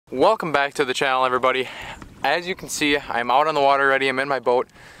Welcome back to the channel, everybody. As you can see, I'm out on the water already. I'm in my boat.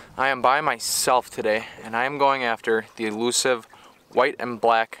 I am by myself today, and I am going after the elusive white and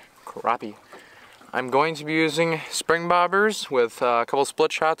black crappie. I'm going to be using spring bobbers with a couple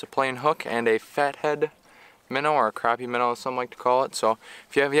split shots, a plain hook, and a fathead minnow, or a crappie minnow as some like to call it. So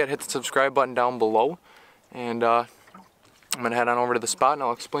if you haven't yet, hit the subscribe button down below, and I'm gonna head on over to the spot and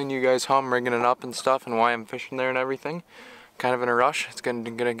I'll explain to you guys how I'm rigging it up and stuff and why I'm fishing there and everything. Kind of in a rush. It's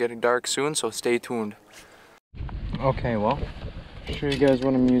gonna get dark soon, so stay tuned. Okay, well, I'll show you guys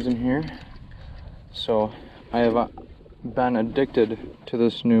what I'm using here. So I have been addicted to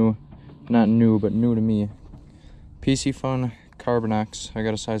this new, not new, but new to me, PC Fun Camera-Nikon. I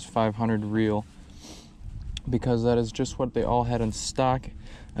got a size 500 reel because that is just what they all had in stock.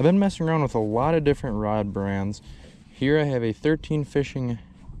 I've been messing around with a lot of different rod brands. Here I have a 13 fishing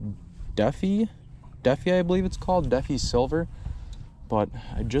Duffy, I believe it's called, Duffy Silver, but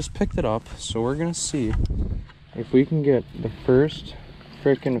I just picked it up, so we're gonna see if we can get the first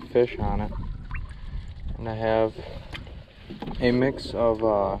freaking fish on it. And I have a mix of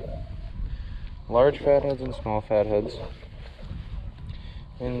large fatheads and small fatheads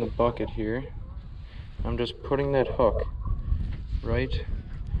in the bucket here. I'm just putting that hook right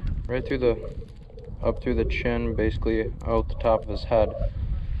through up through the chin, basically out the top of his head.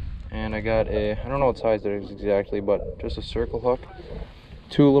 And I got I don't know what size it is exactly, but just a circle hook,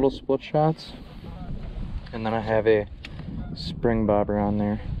 2 little split shots, and then I have a spring bobber on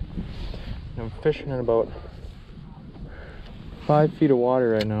there. And I'm fishing in about 5 feet of water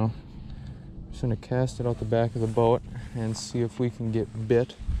right now. I'm just gonna cast it out the back of the boat and see if we can get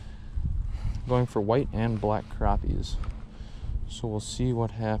bit. I'm going for white and black crappies, so we'll see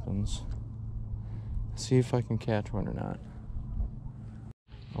what happens. See if I can catch one or not.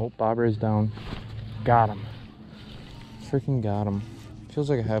 Oh, bobber is down. Got him. Freaking got him. Feels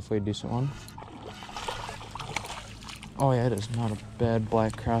like a halfway decent one. Oh yeah, it is not a bad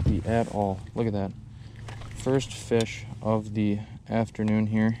black crappie at all. Look at that. First fish of the afternoon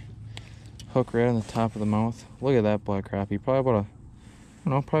here. Hook right on the top of the mouth. Look at that black crappie. Probably about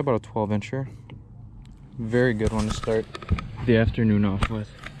probably about a 12-incher. Very good one to start the afternoon off with.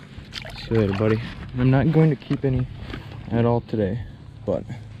 See you later, buddy. I'm not going to keep any at all today, but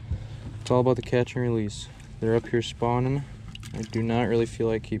it's all about the catch and release. They're up here spawning. I do not really feel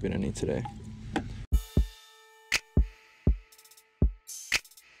like keeping any today.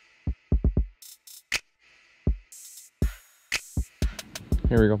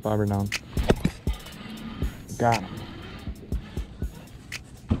 Here we go, bobber down. Got him.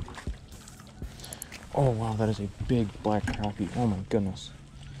 Oh wow, that is a big black crappie. Oh my goodness.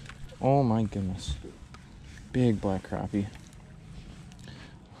 Oh my goodness. Big black crappie.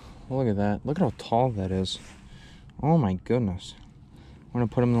 Look at that. Look at how tall that is. Oh my goodness. I'm gonna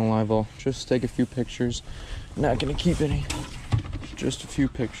put him in the live well. Just take a few pictures. Not gonna keep any. Just a few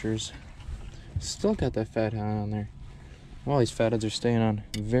pictures. Still got that fathead on there. Well, these fatheads are staying on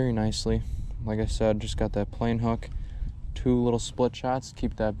very nicely. Like I said, just got that plain hook. 2 little split shots.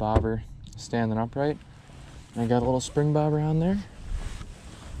 Keep that bobber standing upright. I got a little spring bobber on there.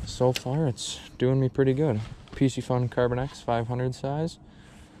 So far, it's doing me pretty good. PC Fun Camera-Nikon 500 size.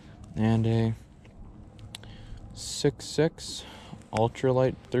 And a 6'6"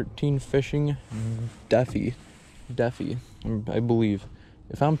 ultralight 13 fishing Duffy, I believe.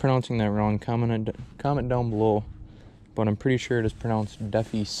 If I'm pronouncing that wrong, comment down below. But I'm pretty sure it is pronounced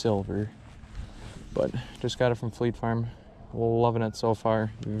Duffy Silver. But just got it from Fleet Farm. Loving it so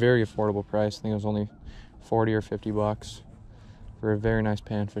far. Very affordable price. I think it was only 40 or 50 bucks for a very nice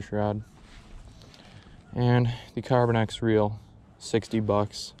panfish rod. And the Camera-Nikon reel, 60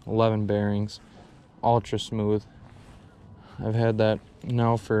 bucks, 11 bearings, ultra smooth. I've had that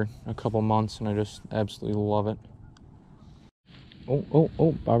now for a couple months and I just absolutely love it.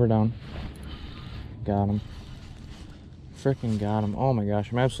 Oh, bobber down. Got him. Freaking got him. Oh my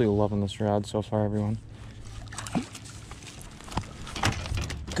gosh, I'm absolutely loving this rod so far, everyone.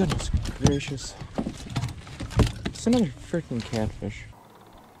 Goodness gracious. It's another freaking catfish.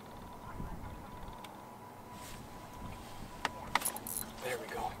 There we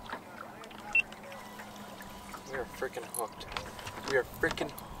go. We are freaking hooked. We are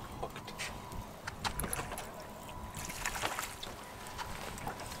freaking hooked.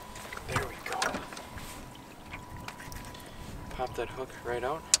 There we go. Pop that hook right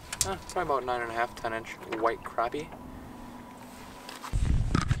out. Probably about 9.5, 10-inch white crappie.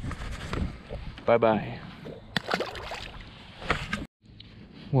 Bye-bye.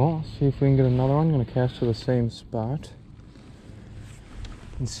 Well, see if we can get another one. I'm going to cast to the same spot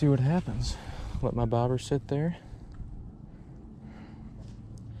and see what happens. Let my bobber sit there.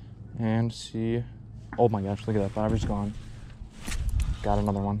 And see, oh my gosh, look at that, bobber's gone. Got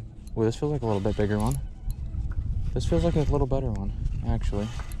another one. Ooh, this feels like a little bit bigger one. This feels like a little better one, actually.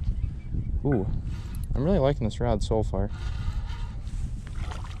 Ooh, I'm really liking this rod so far.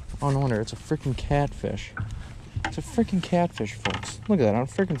 Oh, no wonder, it's a freaking catfish. It's a freaking catfish, folks. Look at that, on a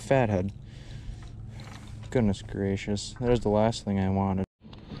freaking fathead. Goodness gracious, there's the last thing I wanted.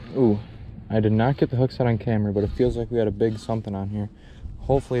 Ooh, I did not get the hook set on camera, but it feels like we had a big something on here.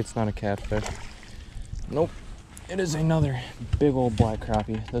 Hopefully it's not a catfish. Nope, it is another big old black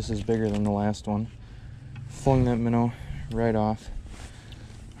crappie. This is bigger than the last one. Flung that minnow right off.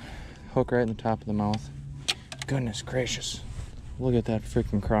 Hook right in the top of the mouth. Goodness gracious. Look at that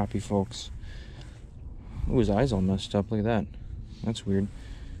freaking crappie, folks. Ooh, his eyes all messed up. Look at that. That's weird.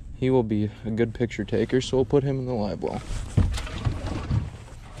 He will be a good picture taker, so we'll put him in the live well.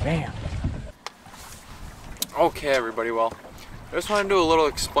 Bam. Okay, everybody, well, I just want to do a little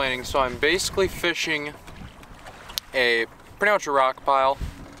explaining. So I'm basically fishing pretty much a rock pile.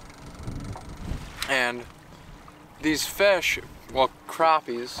 And these fish, well,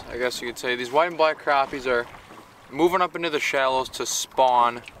 crappies, I guess you could say, these white and black crappies are moving up into the shallows to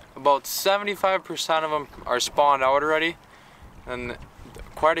spawn. About 75% of them are spawned out already, and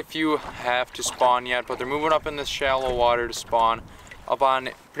quite a few have to spawn yet, but they're moving up in this shallow water to spawn up on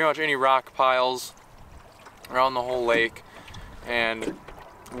pretty much any rock piles around the whole lake and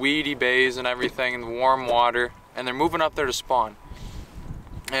weedy bays and everything in the warm water, and they're moving up there to spawn.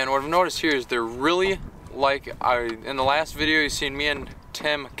 And what I've noticed here is they're really, like, in the last video you seen me and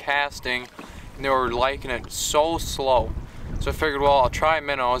Tim casting, and they were liking it so slow. So I figured, well, I'll try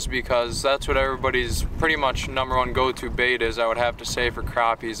minnows because that's what everybody's pretty much #1 go-to bait is, I would have to say, for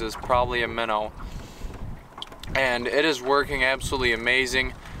crappies, is probably a minnow. And it is working absolutely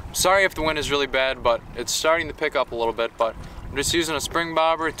amazing. Sorry if the wind is really bad, but it's starting to pick up a little bit. But I'm just using a spring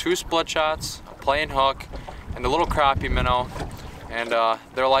bobber, 2 split shots, a plain hook, and a little crappie minnow. And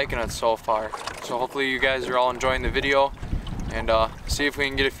they're liking it so far. So hopefully you guys are all enjoying the video, and see if we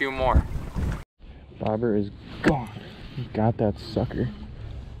can get a few more. Bobber is gone. Got that sucker.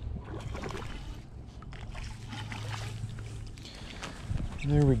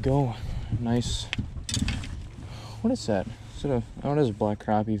 There we go. Nice. What is that? Is it a, oh, it is a black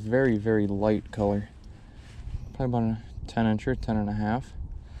crappie. Very, very light color. Probably about a 10-incher, 10.5.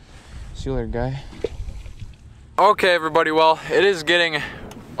 See you later, guy. Okay, everybody. Well, it is getting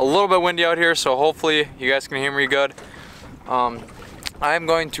a little bit windy out here, so hopefully you guys can hear me good. I'm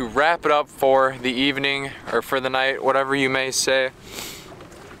going to wrap it up for the evening, or for the night, whatever you may say.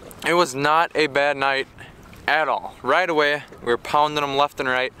 It was not a bad night at all. Right away, we were pounding them left and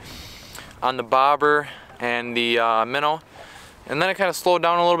right on the bobber and the minnow. And then it kind of slowed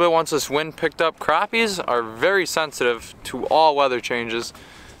down a little bit once this wind picked up. Crappies are very sensitive to all weather changes.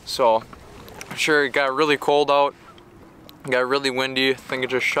 So, I'm sure it got really cold out, got really windy. I think it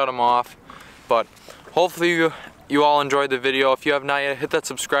just shut them off. But hopefully you all enjoyed the video. If you have not yet, hit that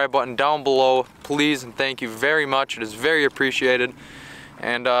subscribe button down below, please, and thank you very much. It is very appreciated.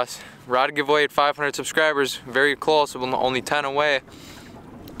 And rod giveaway at 500 subscribers, very close, only 10 away,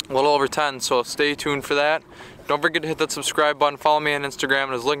 a little over 10, so stay tuned for that. Don't forget to hit that subscribe button, follow me on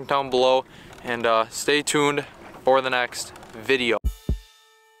Instagram, it is linked down below, and stay tuned for the next video.